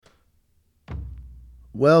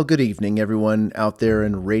Well, good evening, everyone out there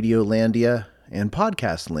in Radiolandia and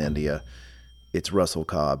Podcastlandia. It's Russell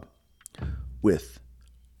Cobb with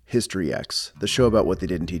History X, the show about what they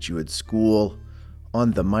didn't teach you at school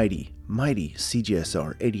on the mighty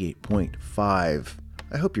CGSR 88.5.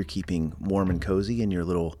 I hope you're keeping warm and cozy in your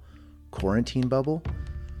little quarantine bubble.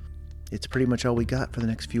 It's pretty much all we got for the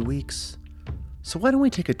next few weeks. So why don't we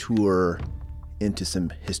take a tour into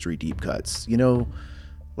some history deep cuts? You know,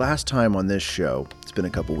 last time on this show, it's been a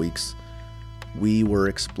couple weeks, we were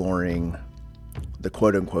exploring the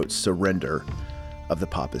quote-unquote surrender of the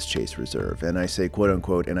Pappas Chase Reserve. And I say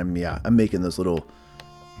quote-unquote, and I'm making those little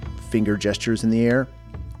finger gestures in the air.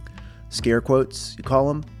 Scare quotes, you call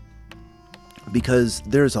them. Because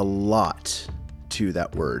there's a lot to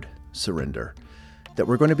that word, surrender, that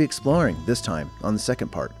we're going to be exploring this time on the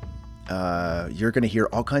second part. You're going to hear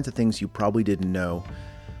all kinds of things you probably didn't know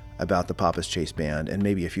about the Pappas Chase Band, and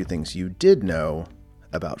maybe a few things you did know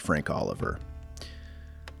about Frank Oliver.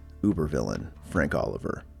 Uber villain, Frank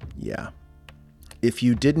Oliver. Yeah. If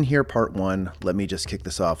you didn't hear part one, let me just kick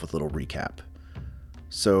this off with a little recap.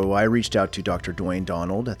 So I reached out to Dr. Dwayne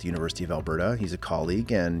Donald at the University of Alberta. He's a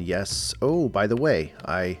colleague, and yes, oh, by the way,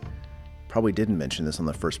 I probably didn't mention this on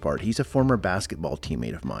the first part. He's a former basketball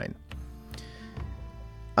teammate of mine.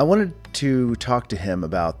 I wanted to talk to him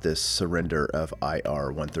about this surrender of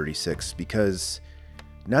IR-136 because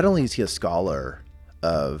not only is he a scholar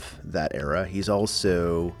of that era, he's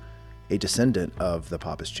also a descendant of the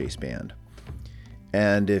Pappas Chase Band.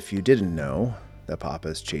 And if you didn't know, the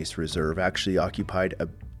Pappas Chase Reserve actually occupied a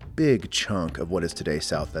big chunk of what is today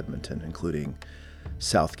South Edmonton, including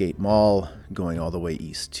Southgate Mall, going all the way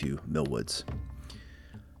east to Millwoods.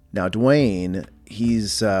 Now, Dwayne,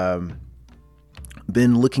 he's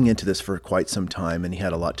been looking into this for quite some time, and he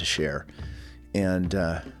had a lot to share. And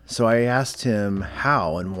so I asked him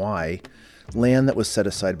how and why land that was set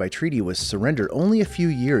aside by treaty was surrendered only a few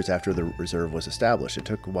years after the reserve was established. It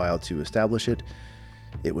took a while to establish it.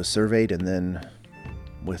 It was surveyed, and then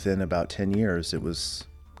within about 10 years, it was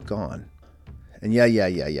gone. And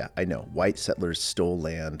yeah, I know. White settlers stole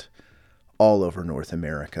land all over North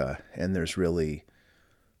America, and there's really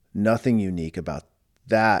nothing unique about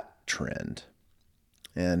that trend.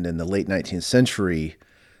 And in the late 19th century,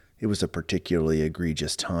 it was a particularly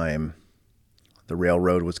egregious time. The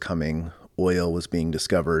railroad was coming, oil was being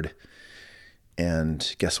discovered,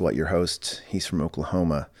 and guess what? Your host, he's from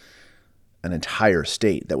Oklahoma, an entire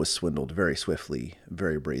state that was swindled very swiftly,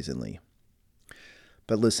 very brazenly.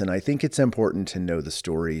 But listen, I think it's important to know the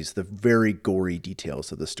stories, the very gory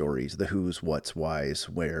details of the stories, the who's, what's, why's,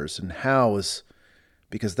 where's, and how's,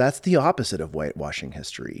 because that's the opposite of whitewashing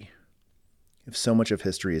history. If so much of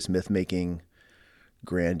history is myth-making,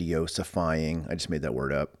 grandiosifying, I just made that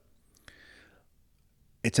word up,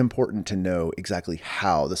 it's important to know exactly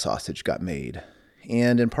how the sausage got made.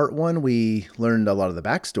 And in part one, we learned a lot of the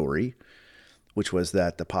backstory, which was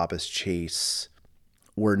that the Pappas Chase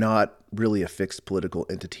were not really a fixed political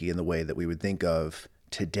entity in the way that we would think of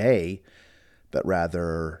today, but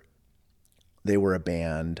rather they were a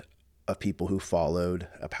band of people who followed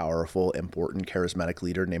a powerful, important, charismatic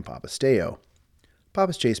leader named Pappas Steo.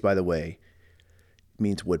 Pappas Chase, by the way,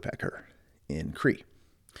 means woodpecker in Cree.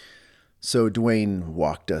 So Dwayne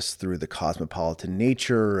walked us through the cosmopolitan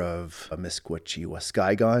nature of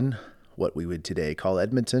Misquachiwaskigon, what we would today call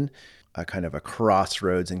Edmonton, a kind of a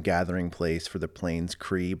crossroads and gathering place for the Plains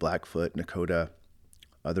Cree, Blackfoot, Nakota,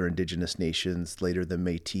 other indigenous nations, later the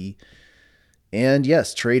Métis, and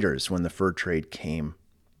yes, traders when the fur trade came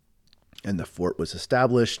and the fort was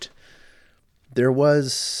established. There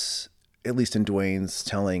was, at least in Dwayne's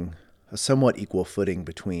telling, a somewhat equal footing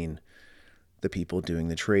between the people doing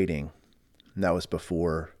the trading. And that was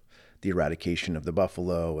before the eradication of the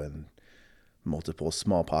buffalo and multiple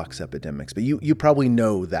smallpox epidemics. But you probably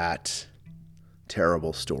know that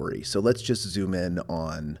terrible story. So let's just zoom in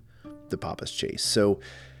on the Pappas Chase. So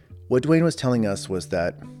what Dwayne was telling us was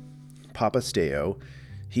that Pappas Steo,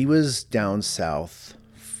 he was down south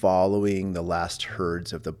following the last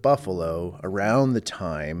herds of the buffalo around the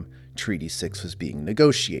time Treaty 6 was being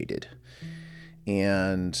negotiated.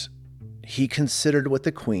 And he considered what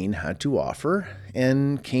the Queen had to offer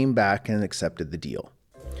and came back and accepted the deal.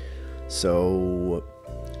 So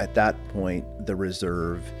at that point, the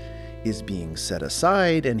reserve is being set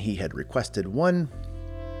aside, and he had requested one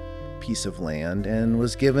piece of land and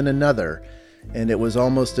was given another. And it was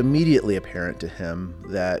almost immediately apparent to him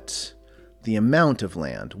that the amount of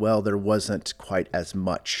land, well, there wasn't quite as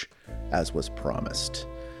much as was promised.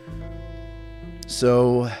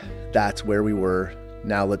 So that's where we were.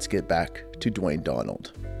 Now let's get back to Dwayne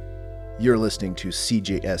Donald. You're listening to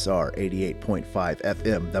CJSR 88.5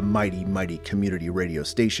 FM, the mighty, mighty community radio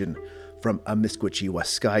station from Amiskwitchi,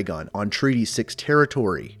 Waskahigon on Treaty 6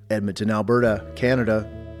 territory, Edmonton, Alberta, Canada.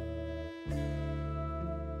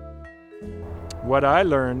 What I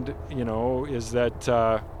learned, is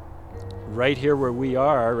that right here where we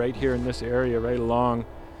are, right here in this area, right along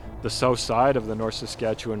the south side of the North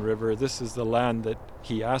Saskatchewan River, this is the land that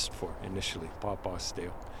he asked for initially,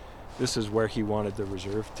 Papasdale. This is where he wanted the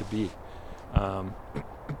reserve to be.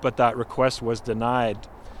 But that request was denied,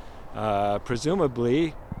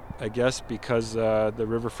 presumably, I guess, because the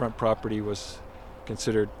riverfront property was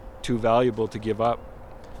considered too valuable to give up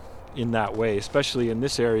in that way, especially in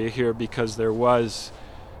this area here, because there was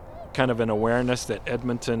kind of an awareness that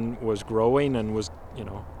Edmonton was growing and was,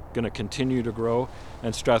 going to continue to grow,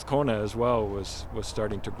 and Strathcona as well was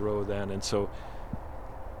starting to grow then. And so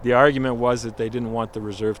the argument was that they didn't want the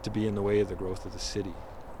reserve to be in the way of the growth of the city.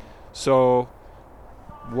 So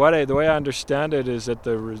the way I understand it is that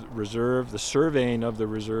the reserve, the surveying of the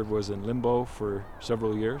reserve was in limbo for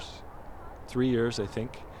several years, 3 years, I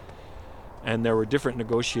think. And there were different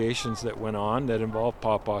negotiations that went on that involved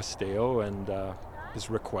Papasdale and his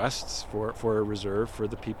requests for a reserve for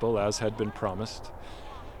the people, as had been promised.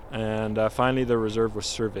 And finally the reserve was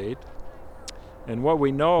surveyed. And what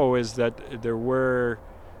we know is that there were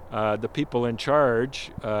the people in charge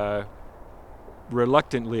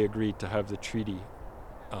reluctantly agreed to have the treaty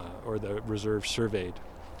or the reserve surveyed.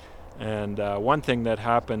 And one thing that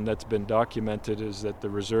happened that's been documented is that the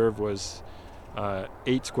reserve was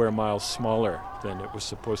 8 square miles smaller than it was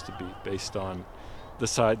supposed to be, based on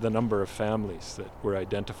the number of families that were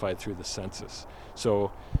identified through the census.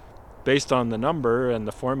 So based on the number and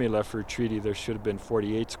the formula for a treaty, there should have been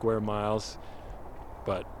 48 square miles,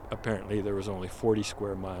 but apparently there was only 40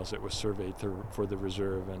 square miles that was surveyed for the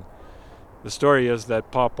reserve. And the story is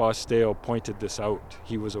that Papasdale pointed this out.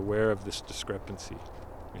 He was aware of this discrepancy,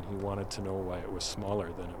 and he wanted to know why it was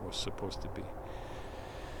smaller than it was supposed to be.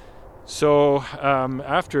 So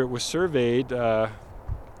after it was surveyed,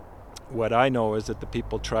 what I know is that the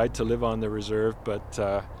people tried to live on the reserve, but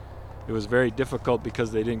it was very difficult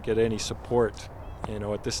because they didn't get any support.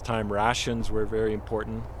 At this time, rations were very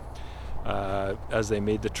important as they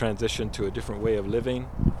made the transition to a different way of living.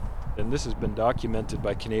 And this has been documented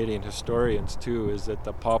by Canadian historians too, is that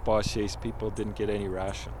the Papasdale people didn't get any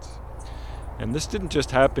rations. And this didn't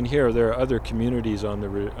just happen here. There are other communities on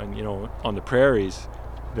the prairies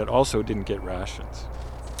that also didn't get rations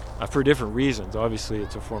for different reasons. Obviously,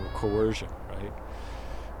 it's a form of coercion, right?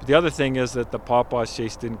 But the other thing is that the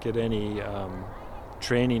Papasdale didn't get any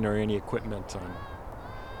training or any equipment on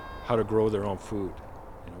how to grow their own food,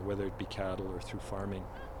 whether it be cattle or through farming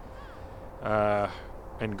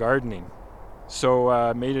and gardening.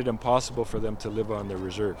 So made it impossible for them to live on the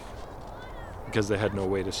reserve because they had no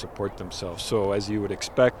way to support themselves. So as you would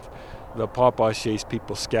expect, the Papasdale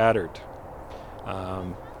people scattered.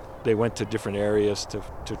 They went to different areas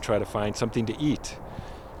to try to find something to eat.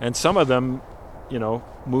 And some of them,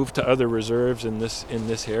 moved to other reserves in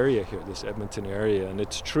this area here, this Edmonton area. And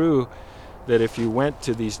it's true that if you went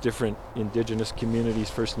to these different Indigenous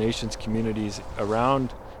communities, First Nations communities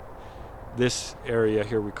around this area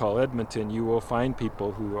here we call Edmonton, you will find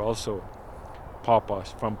people who are also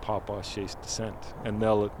from Papasdale descent. And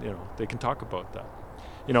they can talk about that.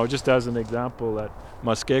 Just as an example, at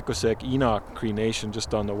Muskekosek Enoch Cree Nation,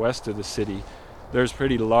 just on the west of the city, there's a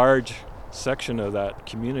pretty large section of that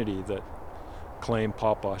community that claim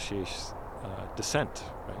Papasdale descent,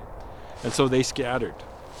 right? And so they scattered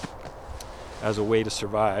as a way to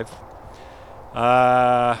survive.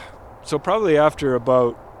 So probably after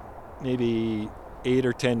about maybe 8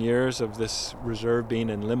 or 10 years of this reserve being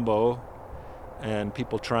in limbo and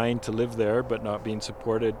people trying to live there but not being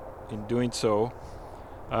supported in doing so,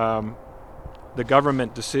 the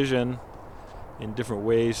government decision in different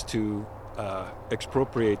ways to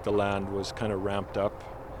expropriate the land was kind of ramped up.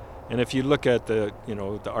 And if you look at the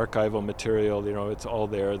archival material, it's all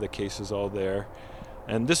there, the case is all there.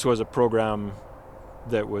 And this was a program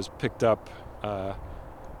that was picked up, by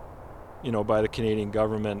the Canadian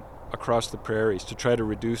government across the prairies to try to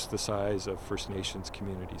reduce the size of First Nations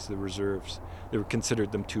communities, the reserves. They were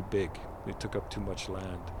considered them too big. They took up too much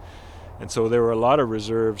land. And so there were a lot of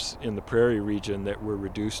reserves in the prairie region that were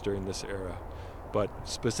reduced during this era. But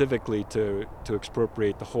specifically to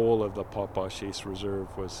expropriate the whole of the Papasdale Reserve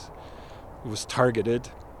was targeted.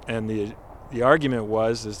 And the argument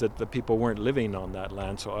is that the people weren't living on that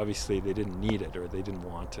land, so obviously they didn't need it or they didn't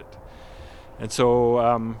want it. And so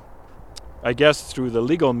I guess through the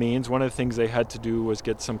legal means, one of the things they had to do was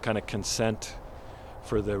get some kind of consent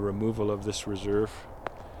for the removal of this reserve.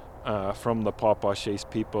 from the Papache's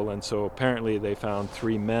people, and so apparently they found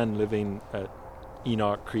 3 men living at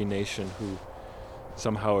Enoch Cree Nation who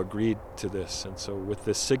somehow agreed to this, and so with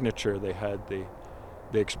this signature they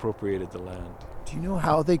expropriated the land. Do you know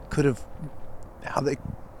how they could have,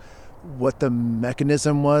 what the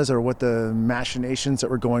mechanism was, or what the machinations that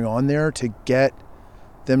were going on there to get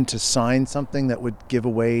them to sign something that would give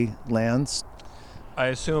away lands? I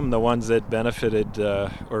assume the ones that benefited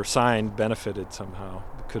or signed benefited somehow.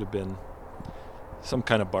 It could have been some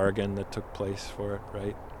kind of bargain that took place for it,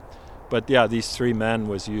 right? But yeah, these 3 men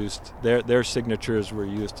was used, their signatures were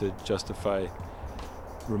used to justify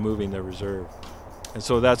removing the reserve. And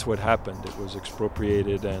so that's what happened. It was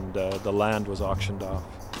expropriated, and the land was auctioned off.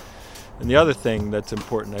 And the other thing that's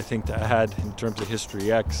important, I think, to add in terms of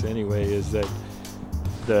History X anyway, is that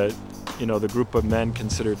the group of men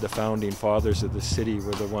considered the founding fathers of the city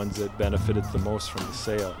were the ones that benefited the most from the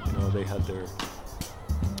sale. They had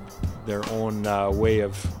their own way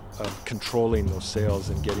of controlling those sales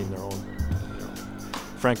and getting their own.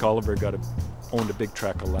 Frank Oliver owned a big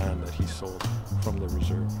tract of land that he sold from the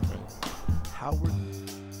reserve. Right? How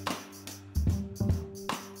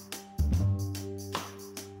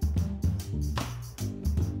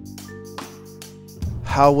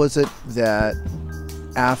was it that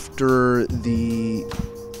after the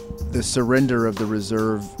surrender of the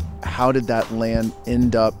reserve, how did that land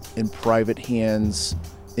end up in private hands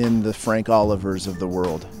in the Frank Olivers of the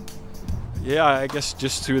world? Yeah, I guess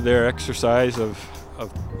just through their exercise of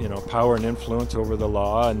power and influence over the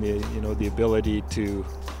law, and the ability to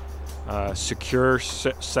secure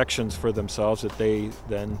sections for themselves that they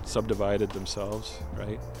then subdivided themselves,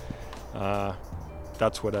 right?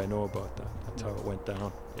 That's what I know about that. That's how it went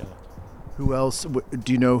down. Yeah. Who else?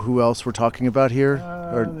 Do you know who else we're talking about here?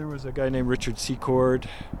 There was a guy named Richard Secord.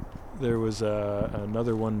 There was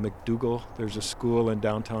another one, McDougall. There's a school in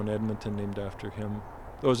downtown Edmonton named after him.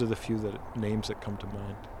 Those are the few names that come to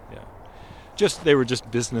mind. Yeah. They were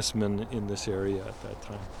just businessmen in this area at that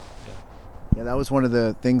time. Yeah. Yeah, that was one of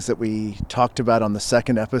the things that we talked about on the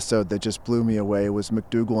second episode that just blew me away. Was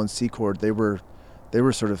McDougall and Secord. They were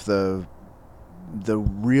sort of the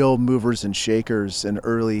real movers and shakers in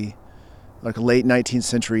early, late 19th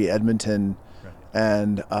century Edmonton, right.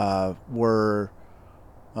 And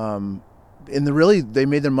they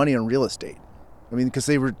made their money on real estate. I mean, because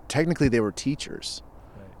they were teachers.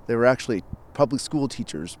 Right. They were actually public school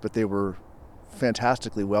teachers, but they were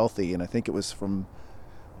fantastically wealthy, and I think it was from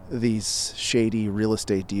these shady real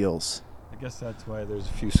estate deals. I guess that's why there's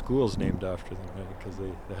a few schools named after them, right? Because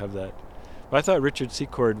they have that. But I thought Richard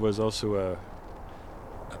Secord was also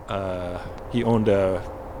he owned a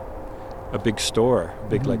big store, a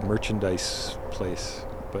big merchandise place.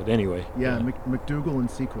 But anyway. Yeah, McDougall and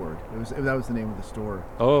Secord. That was the name of the store.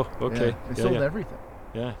 Oh, okay. Yeah, they sold everything.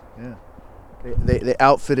 Yeah. Yeah. They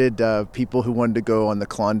outfitted people who wanted to go on the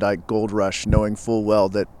Klondike Gold Rush, knowing full well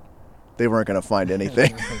that they weren't going to find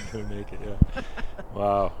anything. They weren't going to make it. Yeah.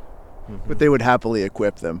 Wow. Mm-hmm. But they would happily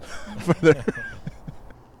equip them.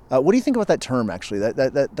 What do you think about that term? Actually,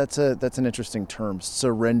 that's an interesting term.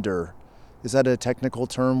 Surrender. Is that a technical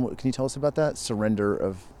term? Can you tell us about that? Surrender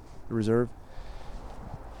of the reserve?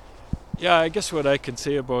 Yeah, I guess what I can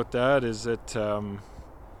say about that is that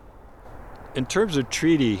in terms of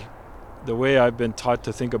treaty, the way I've been taught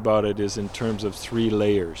to think about it is in terms of 3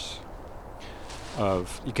 layers. You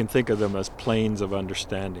can think of them as planes of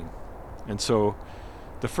understanding. And so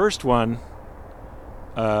the first one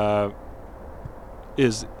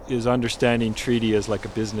is understanding treaty as like a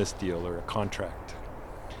business deal or a contract.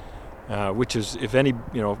 Which is,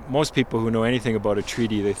 most people who know anything about a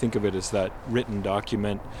treaty, they think of it as that written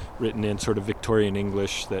document, written in sort of Victorian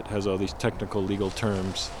English that has all these technical legal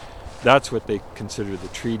terms. That's what they consider the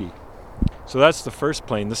treaty. So that's the first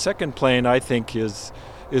plane. The second plane, I think, is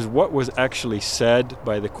what was actually said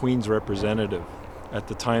by the Queen's representative at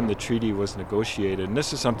the time the treaty was negotiated. And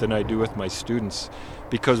this is something I do with my students,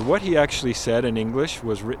 because what he actually said in English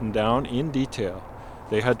was written down in detail.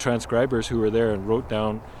 They had transcribers who were there and wrote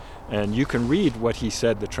down, and you can read what he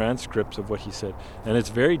said, the transcripts of what he said, and it's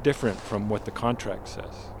very different from what the contract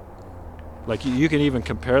says. Like you can even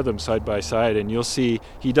compare them side by side, and you'll see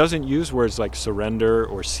he doesn't use words like surrender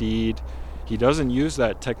or cede. He doesn't use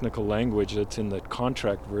that technical language that's in the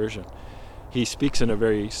contract version. He speaks in a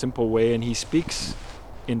very simple way, and he speaks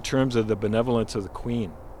in terms of the benevolence of the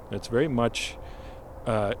Queen. It's very much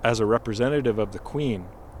as a representative of the Queen,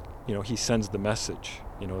 he sends the message,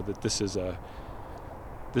 that this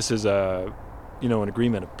is a an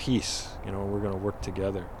agreement of peace. We're going to work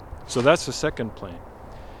together. So that's the second plane.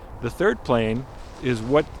 The third plane is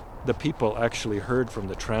what the people actually heard from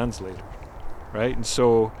the translator, right? And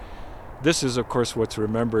so this is, of course, what's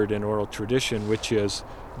remembered in oral tradition, which is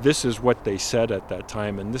this is what they said at that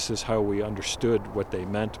time, and this is how we understood what they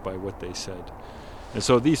meant by what they said. And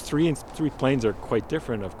so these three planes are quite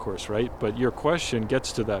different, of course, right? But your question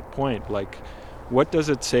gets to that point, like, what does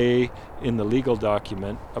it say in the legal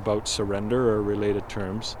document about surrender or related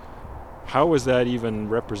terms? How is that even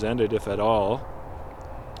represented, if at all,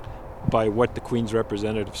 by what the Queen's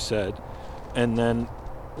representative said? And then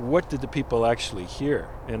what did the people actually hear?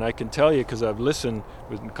 And I can tell you, because I've listened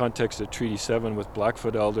in context of Treaty 7 with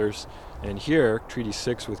Blackfoot elders, and here, Treaty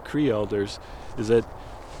 6 with Cree elders, is that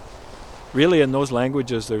really in those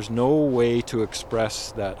languages there's no way to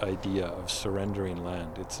express that idea of surrendering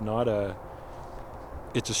land.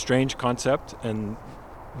 It's a strange concept, and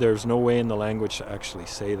there's no way in the language to actually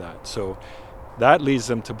say that. So that leads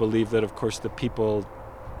them to believe that, of course, the people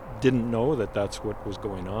didn't know that that's what was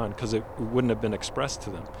going on, because it wouldn't have been expressed to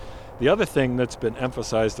them. The other thing that's been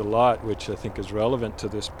emphasized a lot, which I think is relevant to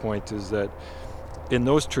this point, is that in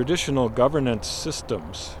those traditional governance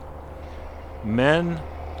systems, men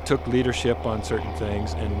took leadership on certain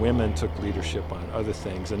things and women took leadership on other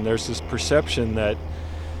things. And there's this perception that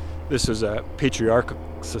this is a patriarchal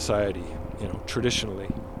society, traditionally.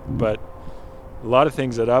 But a lot of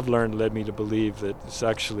things that I've learned led me to believe that it's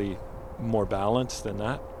actually more balanced than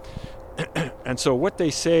that. And so what they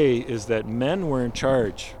say is that men were in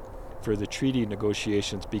charge for the treaty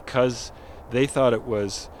negotiations because they thought it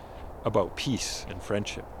was about peace and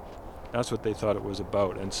friendship. That's what they thought it was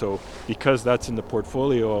about. And so because that's in the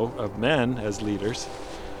portfolio of men as leaders,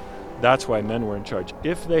 that's why men were in charge.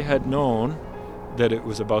 If they had known that it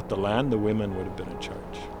was about the land, the women would have been in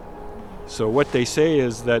charge. So what they say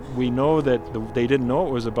is that we know that they didn't know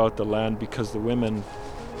it was about the land because the women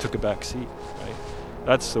took a back seat, right?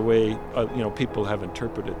 That's the way people have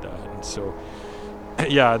interpreted that. And so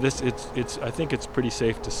yeah, I think it's pretty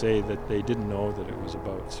safe to say that they didn't know that it was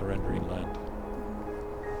about surrendering land.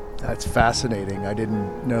 That's fascinating. I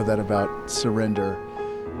didn't know that about surrender.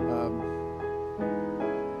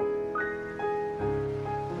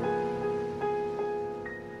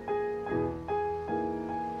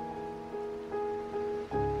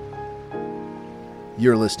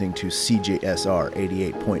 You're listening to CJSR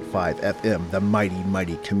 88.5 FM, the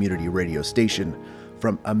mighty community radio station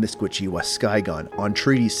from Amiskwaci, Waskahigon on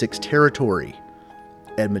Treaty 6 territory,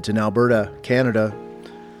 Edmonton, Alberta, Canada.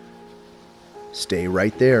 Stay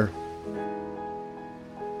right there.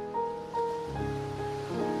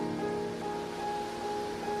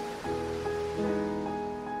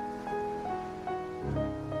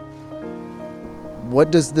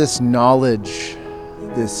 What does this knowledge,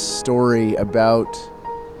 this story about,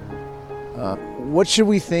 what should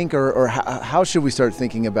we think, or how should we start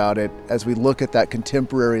thinking about it as we look at that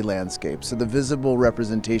contemporary landscape? So the visible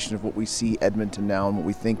representation of what we see Edmonton now and what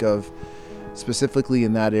we think of specifically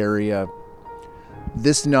in that area.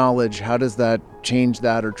 This knowledge, how does that change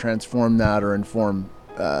that or transform that or inform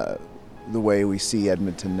the way we see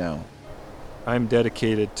Edmonton now? I'm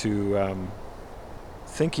dedicated to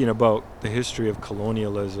thinking about the history of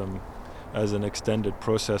colonialism as an extended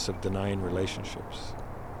process of denying relationships.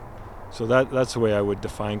 So that's the way I would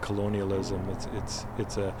define colonialism.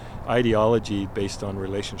 It's a ideology based on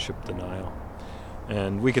relationship denial.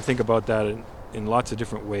 And we could think about that in lots of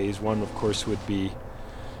different ways. One, of course, would be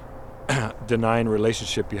denying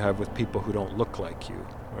relationship you have with people who don't look like you,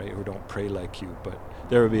 right, who don't pray like you. But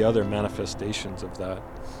there would be other manifestations of that.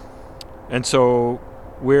 And so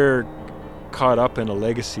we're caught up in a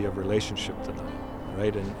legacy of relationship denial,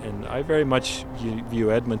 right? And I very much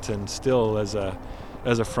view Edmonton still as a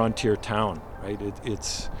frontier town, right?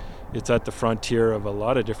 It's at the frontier of a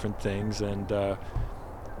lot of different things, and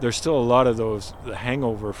there's still a lot of the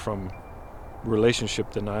hangover from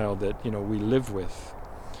relationship denial that we live with.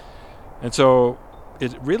 And so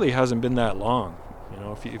it really hasn't been that long.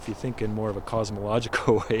 If you think in more of a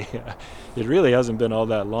cosmological way, it really hasn't been all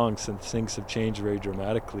that long since things have changed very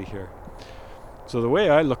dramatically here. So the way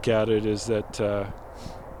I look at it is that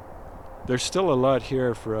there's still a lot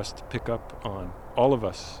here for us to pick up on, all of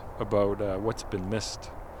us, about what's been missed.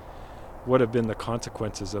 What have been the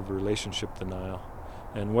consequences of relationship denial?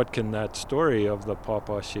 And what can that story of the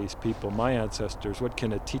Pawpawshays people, my ancestors, what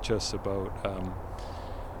can it teach us about,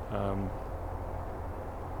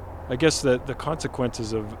 I guess, the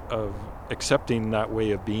consequences of accepting that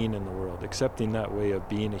way of being in the world, accepting that way of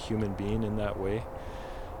being a human being in that way.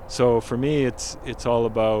 So for me, it's all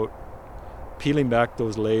about peeling back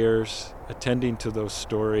those layers, attending to those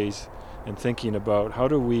stories, and thinking about how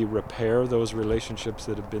do we repair those relationships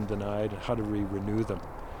that have been denied, and how do we renew them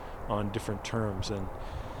on different terms. And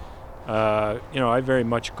I very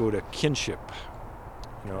much go to kinship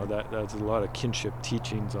You know, that's a lot of kinship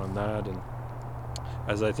teachings on that, and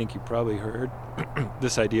as I think you probably heard,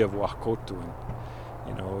 this idea of wahkotuan,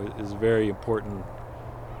 you know, is a very important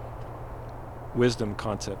wisdom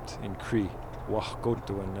concept in Cree,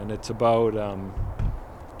 wahkotuan, and it's about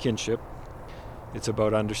kinship. It's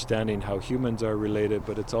about understanding how humans are related,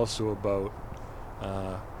 but it's also about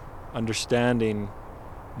understanding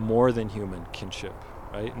more than human kinship,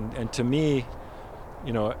 right? And to me,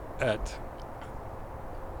 you know, at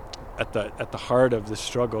the heart of the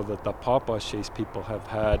struggle that the Papashes people have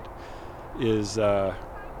had is,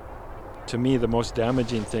 to me, the most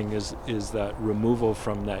damaging thing is that removal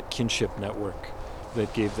from that kinship network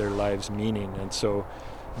that gave their lives meaning. And so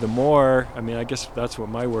the more, I mean, I guess that's what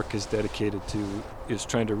my work is dedicated to, is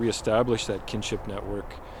trying to reestablish that kinship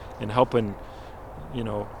network and helping, you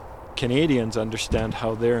know, Canadians understand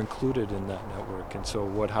how they're included in that network. And so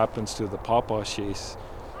what happens to the Papashes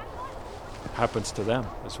happens to them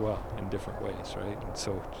as well in different ways, right? And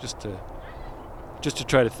so just to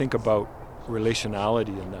try to think about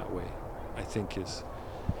relationality in that way, I think is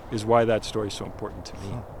why that story is so important to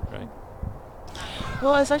me, right?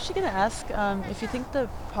 Well, I was actually going to ask if you think the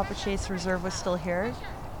Papashes Reserve was still here.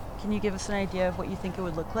 Can you give us an idea of what you think it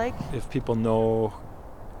would look like? If people know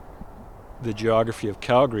the geography of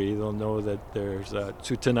Calgary, they'll know that there's a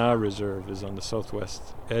Tsuut'ina Reserve is on the southwest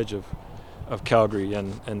edge of Calgary,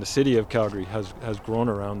 and the city of Calgary has grown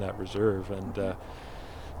around that reserve, and the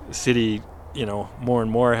city, you know, more and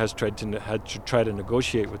more had to try to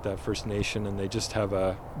negotiate with that First Nation, and they just have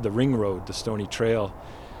the ring road, the Stony Trail.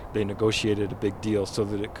 They negotiated a big deal so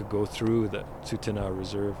that it could go through the Tsuut'ina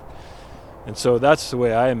Reserve. And so that's the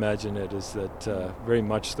way I imagine it, is that very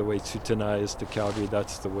much the way Tsuut'ina is to Calgary,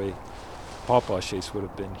 that's the way Papashes would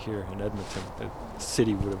have been here in Edmonton. The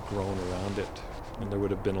city would have grown around it, and there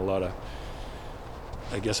would have been a lot of,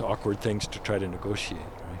 I guess, awkward things to try to negotiate,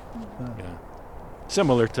 right? Mm-hmm. Yeah.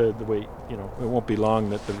 Similar to the way, you know, it won't be long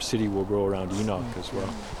that the city will grow around Enoch as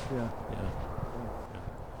well. Yeah. Yeah.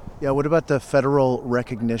 Yeah, what about the federal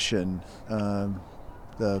recognition?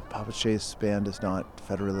 The Papashes band is not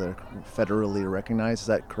federally recognized. Is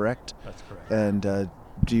that correct? That's correct. And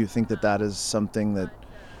do you think that is something that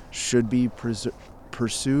should be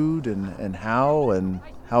pursued, and how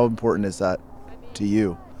important is that to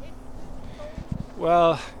you?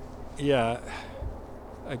 Well, yeah,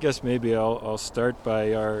 I guess maybe I'll start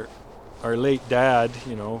by our late dad,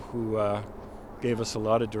 you know, who gave us a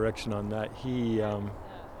lot of direction on that.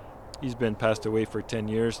 He's been passed away for 10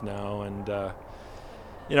 years now, and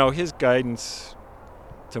you know, his guidance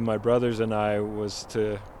to my brothers and I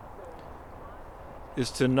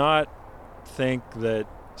is to not think that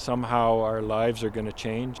somehow our lives are going to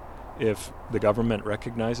change if the government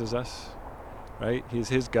recognizes us, right?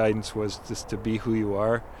 His guidance was just to be who you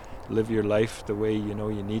are, live your life the way you know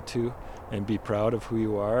you need to, and be proud of who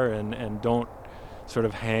you are, and don't sort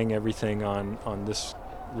of hang everything on this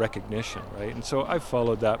recognition, right? And so I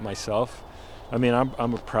followed that myself. I mean,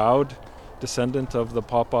 I'm a proud descendant of the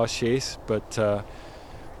Papashes, but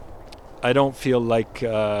I don't feel like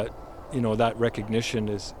you know, that recognition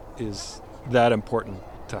is that important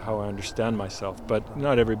to how I understand myself. But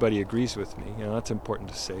not everybody agrees with me. You know, that's important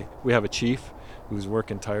to say. We have a chief who's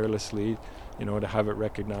working tirelessly, you know, to have it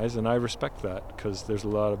recognized, and I respect that, because there's a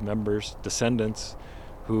lot of members, descendants,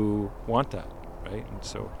 who want that, right? And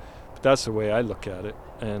so, but that's the way I look at it.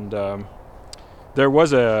 And there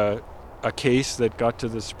was a case that got to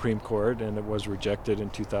the Supreme Court, and it was rejected in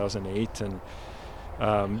 2008, and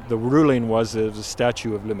the ruling was it was a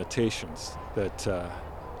statute of limitations, that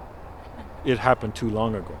it happened too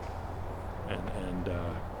long ago, and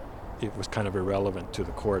it was kind of irrelevant to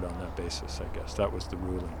the court on that basis, I guess. That was the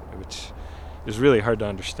ruling, which is really hard to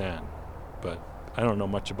understand, but I don't know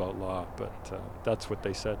much about law, but that's what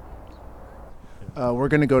they said. We're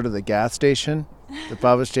going to go to the gas station, the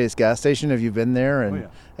Papashes gas station. Have you been there? And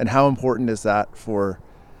and how important is that for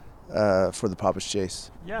the Papashes?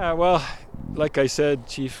 Yeah, well, like I said,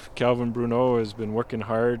 Chief Calvin Bruneau has been working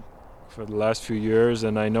hard for the last few years,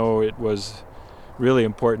 and I know it was really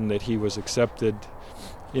important that he was accepted,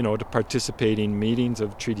 you know, to participate in meetings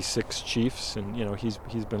of Treaty 6 chiefs, and, you know, he's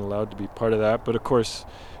been allowed to be part of that. But of course,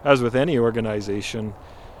 as with any organization,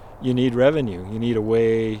 you need revenue. You need a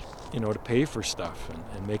way, you know, to pay for stuff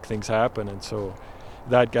and make things happen. And so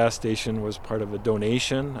that gas station was part of a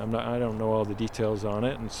donation. I don't know all the details on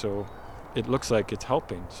it, and so it looks like it's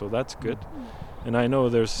helping. So that's good. And I know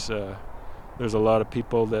there's a lot of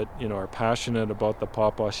people that, you know, are passionate about the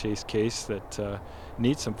Papashes case that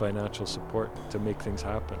need some financial support to make things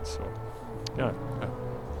happen. So yeah,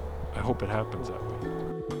 I hope it happens that way.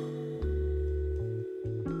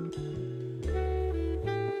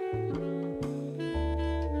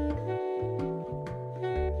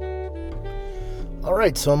 All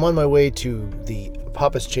right, so I'm on my way to the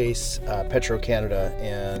Papas Chase, Petro-Canada,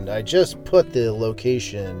 and I just put the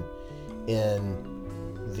location in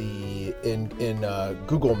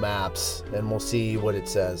Google Maps, and we'll see what it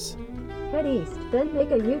says. Head east, then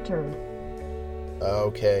make a U-turn.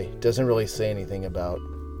 Okay, doesn't really say anything about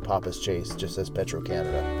Papas Chase, just says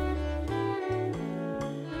Petro-Canada.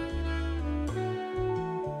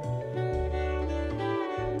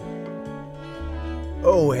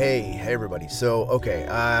 Oh, hey everybody. So, okay,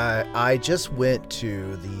 I just went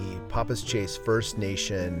to the Papas Chase First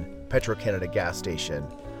Nation Petro-Canada gas station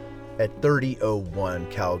at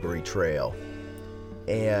 3001 Calgary Trail.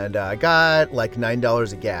 And I got like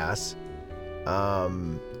 $9 of gas.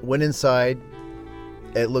 Went inside.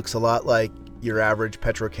 It looks a lot like your average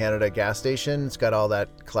Petro-Canada gas station. It's got all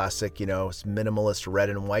that classic, minimalist red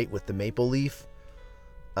and white with the maple leaf.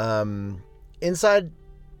 Inside,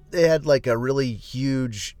 they had like a really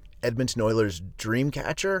huge Edmonton Oilers dream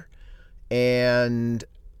catcher and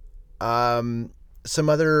some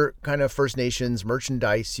other kind of First Nations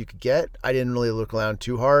merchandise you could get. I didn't really look around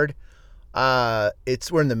too hard. We're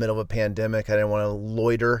in the middle of a pandemic. I didn't want to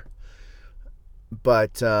loiter.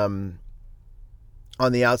 But on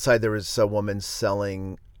the outside, there was a woman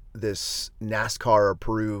selling this NASCAR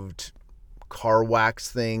approved car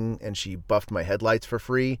wax thing, and she buffed my headlights for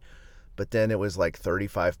free. But then it was like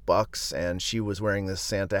 $35, and she was wearing this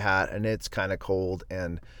Santa hat, and it's kind of cold,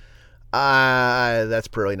 and that's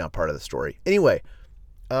probably not part of the story. Anyway,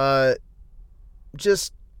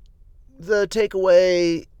 just the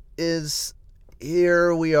takeaway is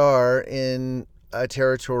here we are in a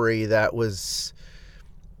territory that was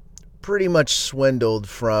pretty much swindled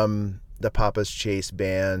from the Papas Chase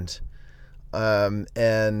band,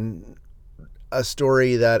 and a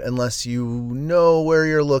story that unless you know where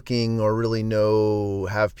you're looking or really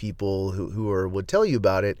have people who would tell you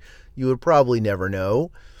about it, you would probably never know.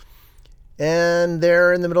 And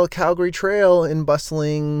there in the middle of Calgary Trail in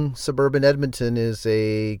bustling suburban Edmonton is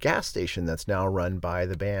a gas station that's now run by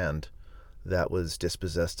the band that was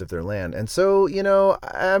dispossessed of their land. And so,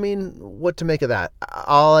 what to make of that?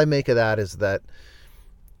 All I make of that is that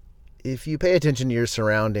if you pay attention to your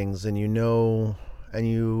surroundings and and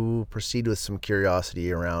you proceed with some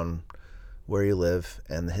curiosity around where you live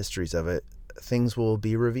and the histories of it, things will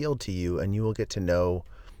be revealed to you, and you will get to know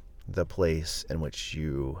the place in which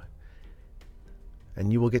you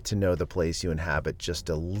will get to know the place you inhabit just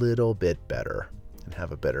a little bit better and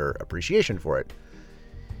have a better appreciation for it.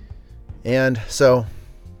 And so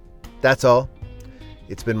that's all.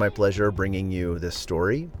 It's been my pleasure bringing you this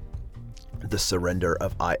story, the surrender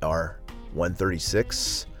of IR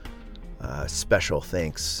 136. Special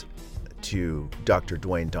thanks to Dr.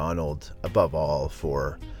 Dwayne Donald, above all,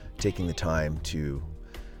 for taking the time to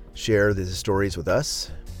share these stories with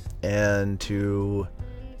us, and to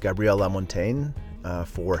Gabrielle Lamontagne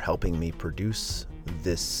for helping me produce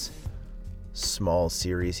this small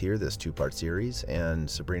series here, this 2-part series, and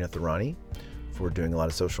Sabrina Thorani for doing a lot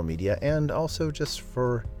of social media, and also just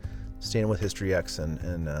for staying with History X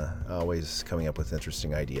and always coming up with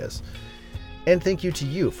interesting ideas. And thank you to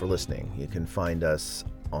you for listening. You can find us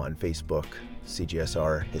on Facebook,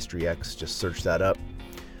 CGSR History X. Just search that up.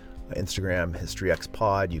 Instagram, History X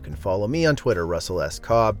Pod. You can follow me on Twitter, Russell S.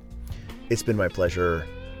 Cobb. It's been my pleasure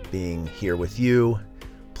being here with you.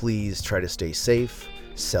 Please try to stay safe,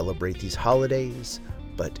 celebrate these holidays,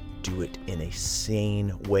 but do it in a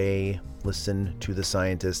sane way. Listen to the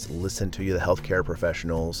scientists, listen to the healthcare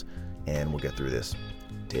professionals, and we'll get through this.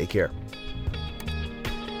 Take care.